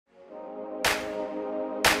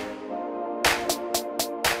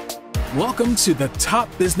Welcome to the Top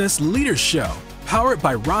Business Leaders Show, powered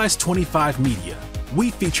by Rise 25 Media.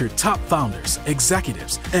 We feature top founders,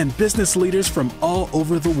 executives, and business leaders from all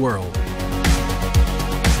over the world.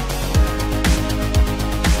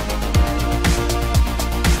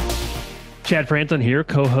 Chad Franklin here,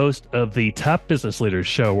 co-host of the Top Business Leaders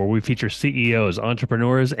Show, where we feature CEOs,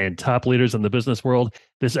 entrepreneurs, and top leaders in the business world.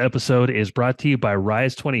 This episode is brought to you by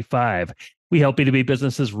Rise 25. We help B2B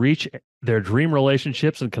businesses reach their dream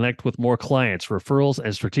relationships and connect with more clients, referrals,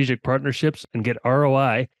 and strategic partnerships, and get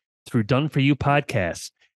ROI through done-for-you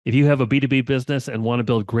podcasts. If you have a B2B business and want to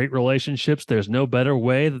build great relationships, there's no better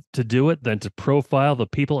way to do it than to profile the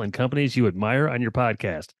people and companies you admire on your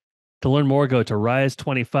podcast. To learn more, go to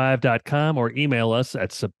rise25.com or email us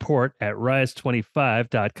at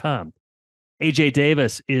support@rise25.com. AJ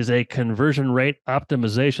Davis is a conversion rate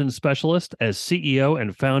optimization specialist as CEO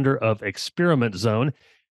and founder of Experiment Zone.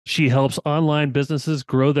 She helps online businesses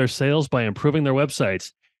grow their sales by improving their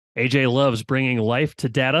websites. AJ loves bringing life to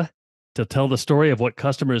data to tell the story of what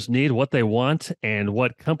customers need, what they want, and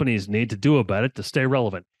what companies need to do about it to stay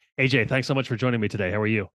relevant. AJ, thanks so much for joining me today. How are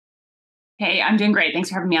you? Hey, I'm doing great. Thanks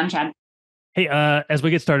for having me on, Chad. Hey, as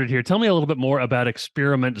we get started here, tell me a little bit more about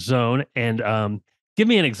Experiment Zone and give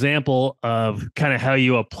me an example of kind of how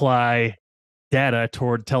you apply data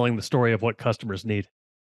toward telling the story of what customers need.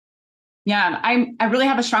 Yeah, I really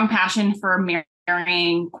have a strong passion for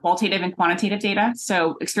marrying qualitative and quantitative data.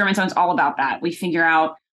 So Experiment Zone is all about that. We figure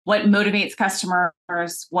out what motivates customers,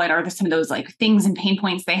 what are some of those like things and pain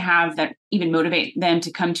points they have that even motivate them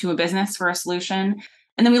to come to a business for a solution.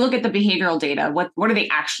 And then we look at the behavioral data. What are they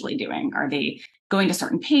actually doing? Are they going to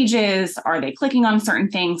certain pages? Are they clicking on certain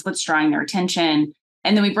things? What's drawing their attention?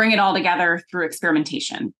 And then we bring it all together through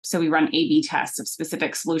experimentation. So we run A/B tests of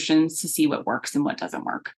specific solutions to see what works and what doesn't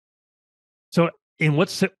work. So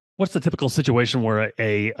what's the typical situation where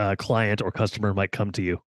a client or customer might come to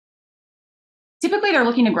you? Typically, they're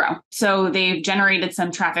looking to grow. So they've generated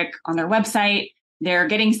some traffic on their website. They're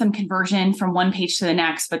getting some conversion from one page to the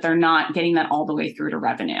next, but they're not getting that all the way through to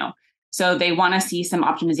revenue. So they want to see some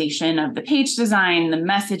optimization of the page design, the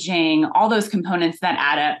messaging, all those components that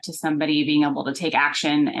add up to somebody being able to take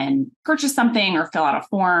action and purchase something or fill out a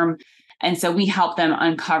form. And so we help them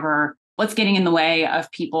uncover what's getting in the way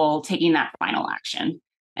of people taking that final action.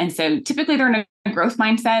 And so typically they're in a growth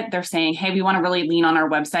mindset. They're saying, hey, we want to really lean on our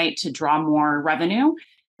website to draw more revenue.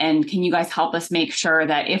 And can you guys help us make sure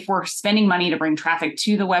that if we're spending money to bring traffic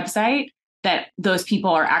to the website, that those people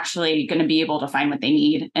are actually going to be able to find what they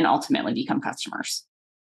need and ultimately become customers?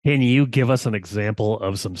 Can you give us an example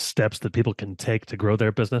of some steps that people can take to grow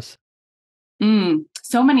their business?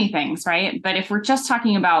 So many things, right? But if we're just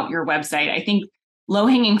talking about your website, I think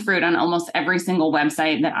low-hanging fruit on almost every single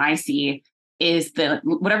website that I see is the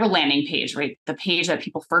whatever landing page, right? The page that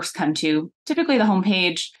people first come to, typically the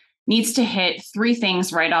homepage, needs to hit three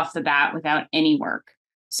things right off the bat without any work.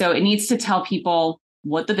 So it needs to tell people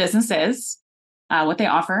what the business is, what they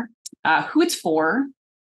offer, who it's for,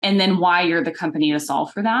 and then why you're the company to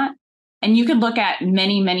solve for that. And you could look at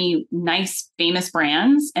many, many nice, famous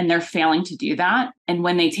brands, and they're failing to do that. And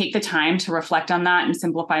when they take the time to reflect on that and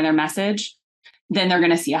simplify their message, then they're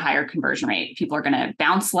going to see a higher conversion rate. People are going to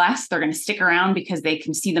bounce less. They're going to stick around because they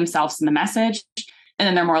can see themselves in the message. And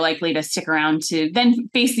then they're more likely to stick around to then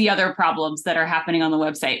face the other problems that are happening on the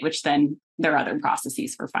website, which then there are other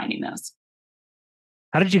processes for finding those.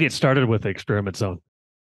 How did you get started with Experiment Zone?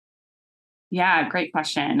 Yeah, great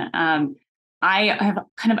question. I have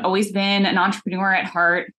kind of always been an entrepreneur at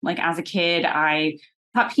heart. Like as a kid, I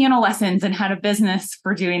taught piano lessons and had a business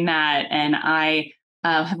for doing that. And I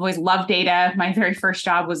have always loved data. My very first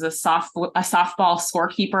job was a softball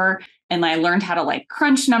scorekeeper. And I learned how to like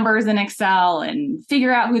crunch numbers in Excel and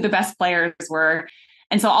figure out who the best players were.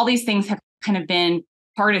 And so all these things have kind of been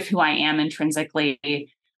part of who I am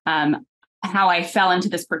intrinsically. How I fell into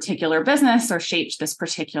this particular business or shaped this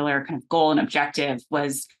particular kind of goal and objective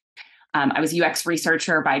was I was a UX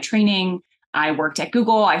researcher by training. I worked at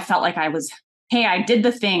Google. I felt like I did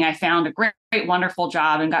the thing. I found a great, wonderful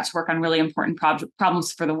job and got to work on really important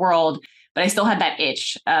problems for the world. But I still had that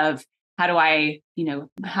itch of how do I,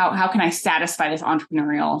 how can I satisfy this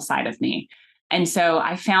entrepreneurial side of me? And so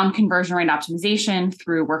I found conversion rate optimization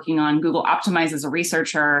through working on Google Optimize as a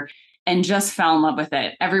researcher and just fell in love with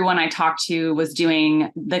it. Everyone I talked to was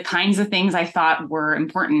doing the kinds of things I thought were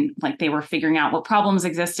important, like they were figuring out what problems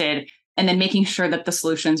existed and then making sure that the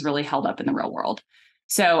solutions really held up in the real world.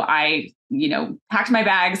 So I, packed my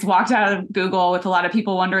bags, walked out of Google with a lot of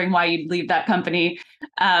people wondering why you'd leave that company,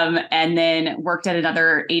 and then worked at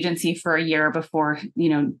another agency for a year before,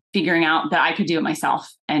 figuring out that I could do it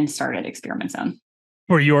myself and started Experiment Zone.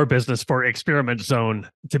 for your business, for Experiment Zone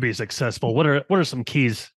to be successful? What are some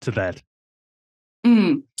keys to that?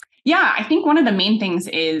 Mm. Yeah, I think one of the main things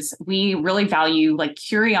is we really value like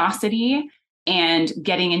curiosity and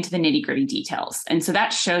getting into the nitty-gritty details. And so that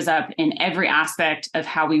shows up in every aspect of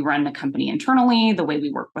how we run the company internally, the way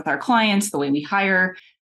we work with our clients, the way we hire.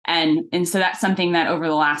 And so that's something that over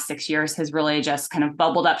the last 6 years has really just kind of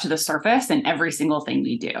bubbled up to the surface in every single thing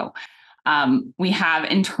we do. We have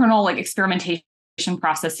internal like experimentation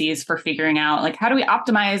processes for figuring out like how do we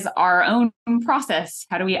optimize our own process?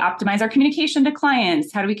 How do we optimize our communication to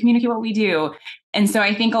clients? How do we communicate what we do? And so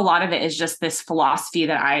I think a lot of it is just this philosophy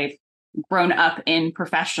that I've grown up in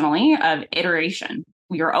professionally of iteration.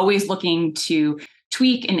 We are always looking to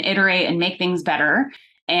tweak and iterate and make things better.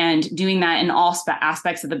 And doing that in all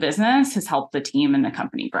aspects of the business has helped the team and the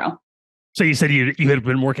company grow. So you said you had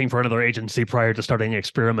been working for another agency prior to starting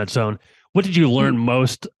Experiment Zone. What did you learn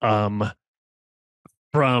most from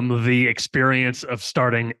the experience of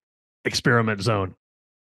starting Experiment Zone?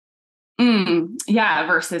 Yeah,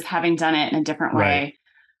 versus having done it in a different way.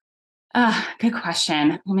 Good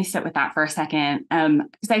question. Let me sit with that for a second.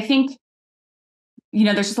 Because I think,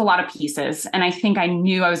 there's just a lot of pieces. And I think I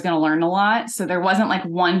knew I was going to learn a lot. So there wasn't like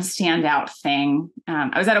one standout thing.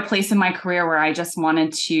 I was at a place in my career where I just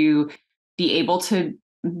wanted to be able to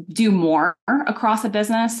do more across a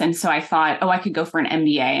business. And so I thought, I could go for an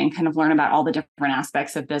MBA and kind of learn about all the different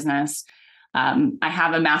aspects of business. I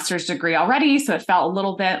have a master's degree already, so it felt a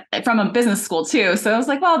little bit from a business school too. So I was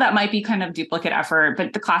like, well, that might be kind of duplicate effort,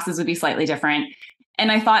 but the classes would be slightly different.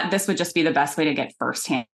 And I thought this would just be the best way to get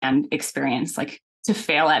firsthand experience, like to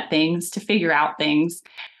fail at things, to figure out things.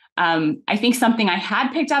 I think something I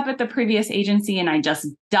had picked up at the previous agency and I just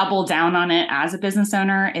doubled down on it as a business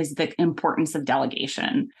owner is the importance of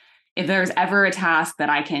delegation. If there's ever a task that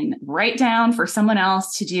I can write down for someone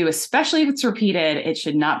else to do, especially if it's repeated, it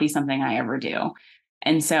should not be something I ever do.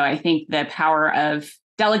 And so I think the power of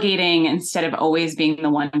delegating instead of always being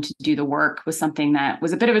the one to do the work was something that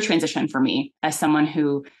was a bit of a transition for me as someone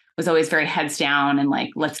who was always very heads down and like,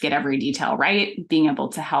 let's get every detail right. Being able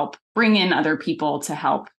to help bring in other people to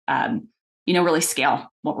help, really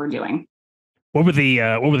scale what we're doing. What were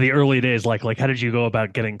the early days like? Like, how did you go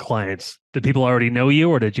about getting clients? Did people already know you,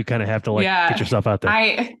 or did you kind of have to get yourself out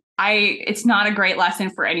there? It's not a great lesson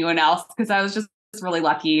for anyone else because I was just really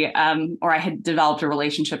lucky, or I had developed a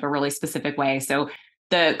relationship a really specific way. So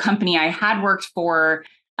the company I had worked for,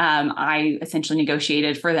 I essentially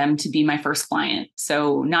negotiated for them to be my first client.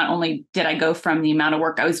 So not only did I go from the amount of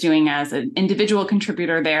work I was doing as an individual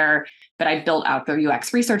contributor there, but I built out their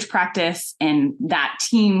UX research practice, and that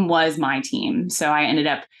team was my team. So I ended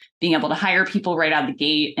up being able to hire people right out of the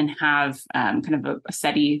gate and have kind of a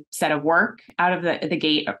steady set of work out of the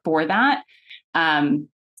gate for that.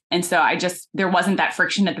 And so there wasn't that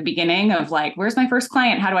friction at the beginning of like, where's my first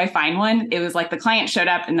client? How do I find one? It was like the client showed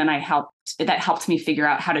up and then that helped me figure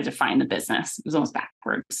out how to define the business. It was almost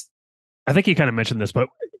backwards. I think you kind of mentioned this, but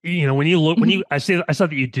I saw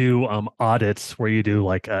that you do audits where you do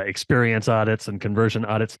like experience audits and conversion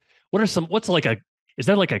audits. Is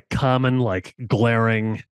there like a common like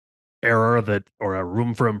glaring error or a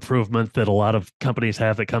room for improvement that a lot of companies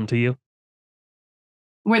have that come to you?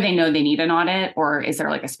 Where they know they need an audit, or is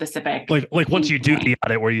there like a specific like once you do the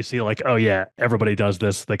audit where you see like, oh yeah, everybody does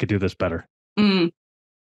this, they could do this better?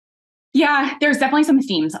 Yeah, there's definitely some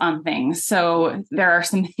themes on things. So there are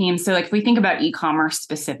some themes. So like if we think about e-commerce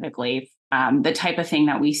specifically, the type of thing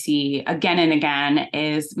that we see again and again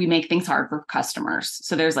is we make things hard for customers.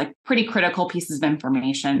 So there's like pretty critical pieces of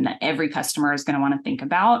information that every customer is going to want to think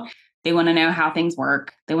about. They want to know how things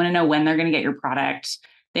work. They want to know when they're going to get your product.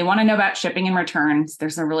 They want to know about shipping and returns.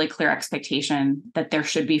 There's a really clear expectation that there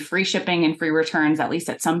should be free shipping and free returns, at least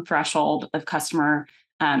at some threshold of customer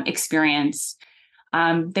experience.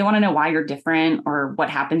 They want to know why you're different or what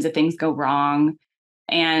happens if things go wrong.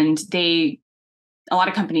 And a lot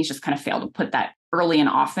of companies just kind of fail to put that early and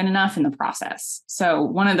often enough in the process. So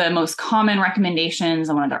one of the most common recommendations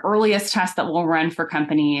and one of the earliest tests that we'll run for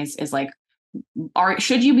companies is like,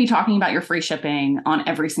 should you be talking about your free shipping on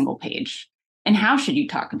every single page? And how should you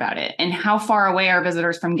talk about it? And how far away are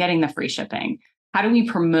visitors from getting the free shipping? How do we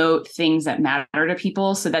promote things that matter to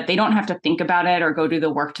people so that they don't have to think about it or go do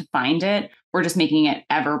the work to find it? We're just making it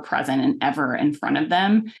ever present and ever in front of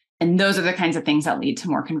them. And those are the kinds of things that lead to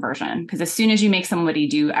more conversion. Because as soon as you make somebody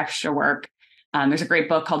do extra work, there's a great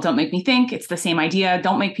book called Don't Make Me Think. It's the same idea.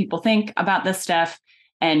 Don't make people think about this stuff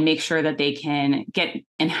and make sure that they can get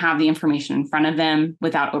and have the information in front of them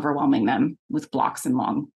without overwhelming them with blocks and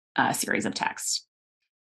long series of text.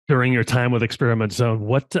 During your time with Experiment Zone,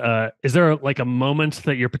 what is there like a moment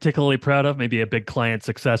that you're particularly proud of? Maybe a big client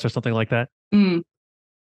success or something like that? Mm.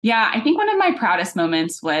 Yeah, I think one of my proudest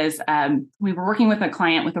moments was we were working with a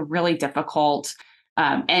client with a really difficult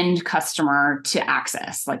end customer to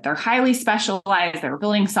access. Like they're highly specialized, they were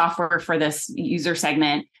building software for this user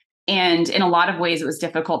segment. And in a lot of ways, it was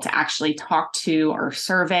difficult to actually talk to or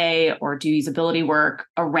survey or do usability work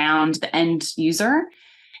around the end user.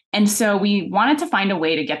 And so we wanted to find a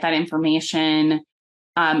way to get that information,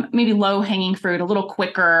 maybe low hanging fruit, a little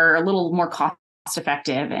quicker, a little more cost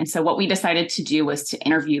effective. And so what we decided to do was to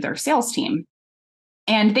interview their sales team.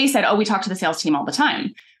 And they said, oh, we talk to the sales team all the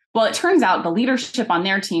time. Well, it turns out the leadership on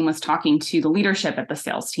their team was talking to the leadership at the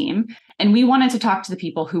sales team. And we wanted to talk to the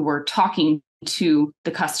people who were talking to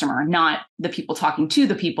the customer, not the people talking to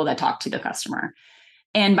the people that talk to the customer.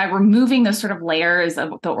 And by removing those sort of layers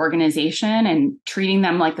of the organization and treating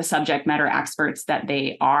them like the subject matter experts that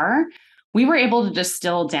they are, we were able to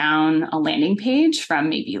distill down a landing page from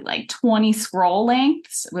maybe like 20 scroll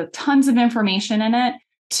lengths with tons of information in it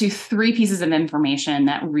to 3 pieces of information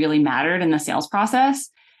that really mattered in the sales process.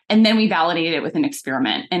 And then we validated it with an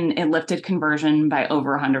experiment and it lifted conversion by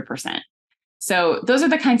over 100%. So those are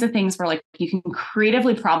the kinds of things where like you can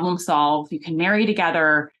creatively problem solve, you can marry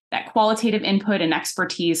together that qualitative input and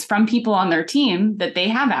expertise from people on their team that they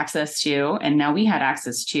have access to, and now we had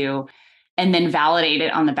access to, and then validate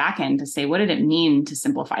it on the back end to say, what did it mean to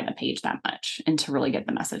simplify the page that much and to really get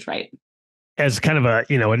the message right? As kind of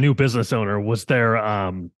a new business owner, was there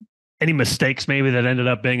any mistakes maybe that ended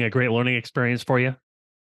up being a great learning experience for you?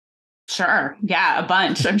 Sure. Yeah, a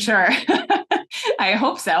bunch, I'm sure. I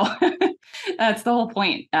hope so. That's the whole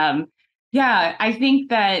point. Yeah, I think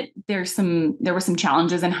that there were some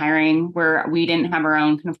challenges in hiring where we didn't have our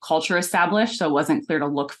own kind of culture established, so it wasn't clear to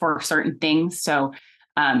look for certain things. So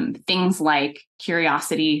things like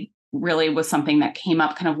curiosity really was something that came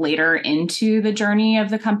up kind of later into the journey of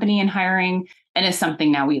the company and hiring, and is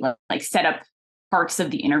something now we like set up parts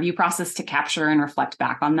of the interview process to capture and reflect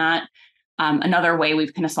back on that. Another way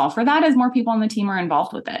we've kind of solved for that is more people on the team are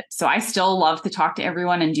involved with it. So I still love to talk to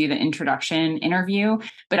everyone and do the introduction interview,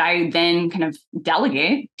 but I then kind of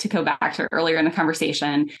delegate, to go back to earlier in the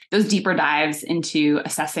conversation, those deeper dives into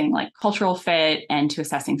assessing like cultural fit and to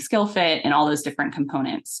assessing skill fit and all those different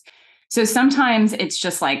components. So sometimes it's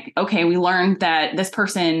just like, okay, we learned that this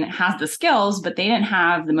person has the skills, but they didn't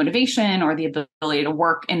have the motivation or the ability to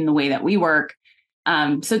work in the way that we work.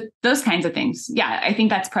 So those kinds of things. Yeah, I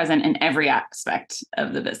think that's present in every aspect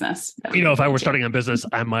of the business. If I were starting a business,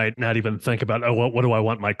 I might not even think about, oh, what do I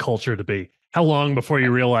want my culture to be? How long before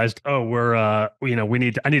you realized, oh, I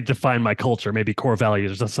need to define my culture, maybe core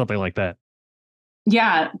values or something like that?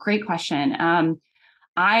 Yeah, great question.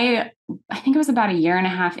 I think it was about a year and a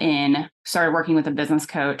half in, started working with a business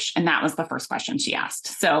coach, and that was the first question she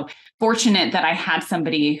asked. So fortunate that I had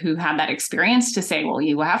somebody who had that experience to say, well,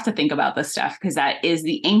 you have to think about this stuff because that is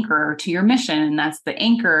the anchor to your mission. That's the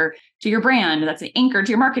anchor to your brand. That's the anchor to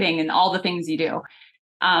your marketing and all the things you do.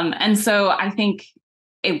 And so I think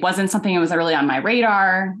it wasn't something that was really on my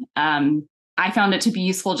radar. I found it to be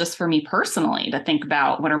useful just for me personally to think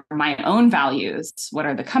about what are my own values, what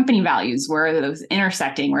are the company values, where are those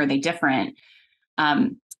intersecting, where are they different?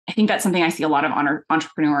 I think that's something I see a lot of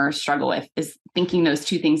entrepreneurs struggle with, is thinking those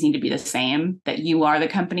two things need to be the same, that you are the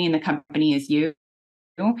company and the company is you.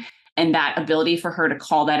 And that ability for her to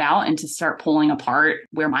call that out and to start pulling apart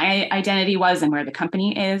where my identity was and where the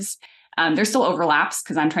company is. There's still overlaps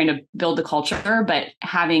because I'm trying to build the culture, but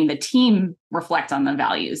having the team reflect on the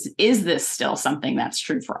values. Is this still something that's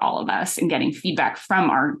true for all of us? And getting feedback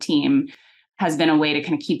from our team has been a way to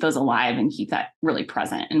kind of keep those alive and keep that really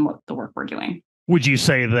present in what the work we're doing. Would you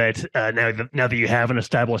say that now that you have an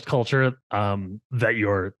established culture, that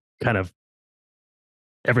you're kind of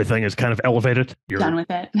everything is kind of elevated? You're done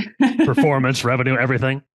with it. Performance, revenue,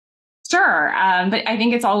 everything? Sure. But I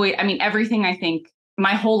think it's always, everything I think,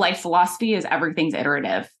 my whole life philosophy is everything's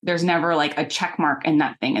iterative. There's never like a check mark and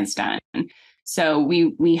that thing is done. So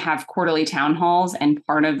we have quarterly town halls, and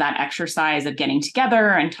part of that exercise of getting together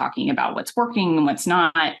and talking about what's working and what's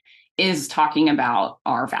not is talking about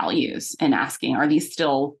our values and asking, are these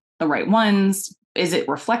still the right ones? Is it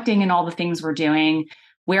reflecting in all the things we're doing?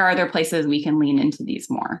 Where are there places we can lean into these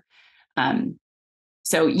more?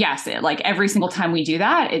 So yes, like every single time we do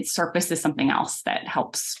that, it surfaces something else that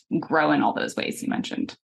helps grow in all those ways you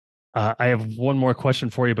mentioned. I have one more question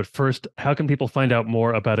for you, but first, how can people find out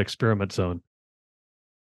more about Experiment Zone?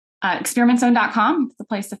 Experimentzone.com is the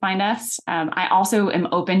place to find us. I also am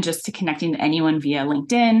open just to connecting to anyone via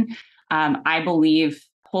LinkedIn. I believe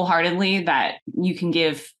wholeheartedly that you can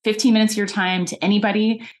give 15 minutes of your time to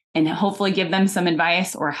anybody and hopefully give them some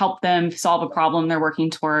advice or help them solve a problem they're working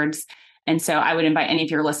towards. And so I would invite any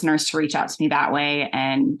of your listeners to reach out to me that way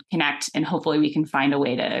and connect. And hopefully we can find a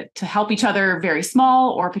way to help each other, very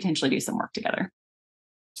small, or potentially do some work together.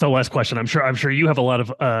 So last question. I'm sure you have a lot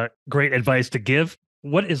of great advice to give.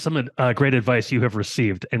 What is some great advice you have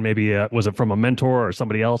received? And maybe was it from a mentor or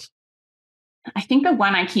somebody else? I think the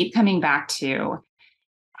one I keep coming back to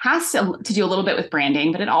has to do a little bit with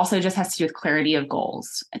branding, but it also just has to do with clarity of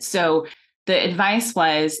goals. So the advice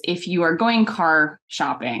was, if you are going car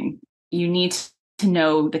shopping, you need to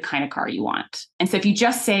know the kind of car you want. And so if you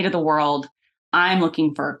just say to the world, I'm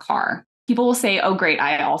looking for a car, people will say, oh, great,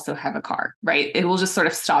 I also have a car, right? It will just sort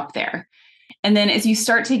of stop there. And then as you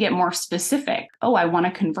start to get more specific, oh, I want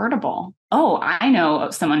a convertible. Oh, I know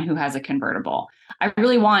of someone who has a convertible. I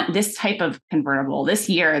really want this type of convertible this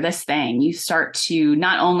year, this thing. You start to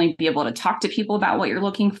not only be able to talk to people about what you're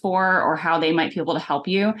looking for or how they might be able to help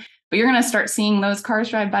you, but you're going to start seeing those cars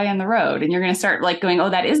drive by on the road. And you're going to start like going, oh,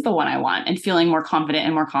 that is the one I want, and feeling more confident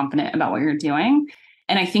about what you're doing.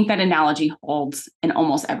 And I think that analogy holds in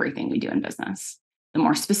almost everything we do in business. The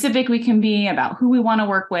more specific we can be about who we want to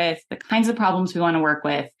work with, the kinds of problems we want to work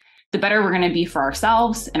with, the better we're going to be for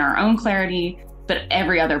ourselves and our own clarity, but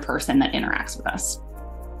every other person that interacts with us.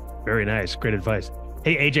 Very nice. Great advice.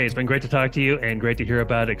 Hey, AJ, it's been great to talk to you and great to hear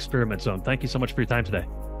about Experiment Zone. Thank you so much for your time today.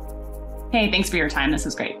 Hey, thanks for your time. This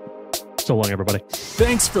was great. So long, everybody.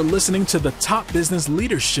 Thanks for listening to the Top Business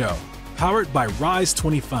Leaders Show, powered by Rise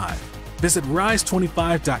 25. Visit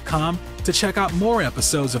rise25.com to check out more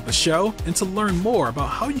episodes of the show and to learn more about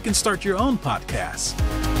how you can start your own podcast.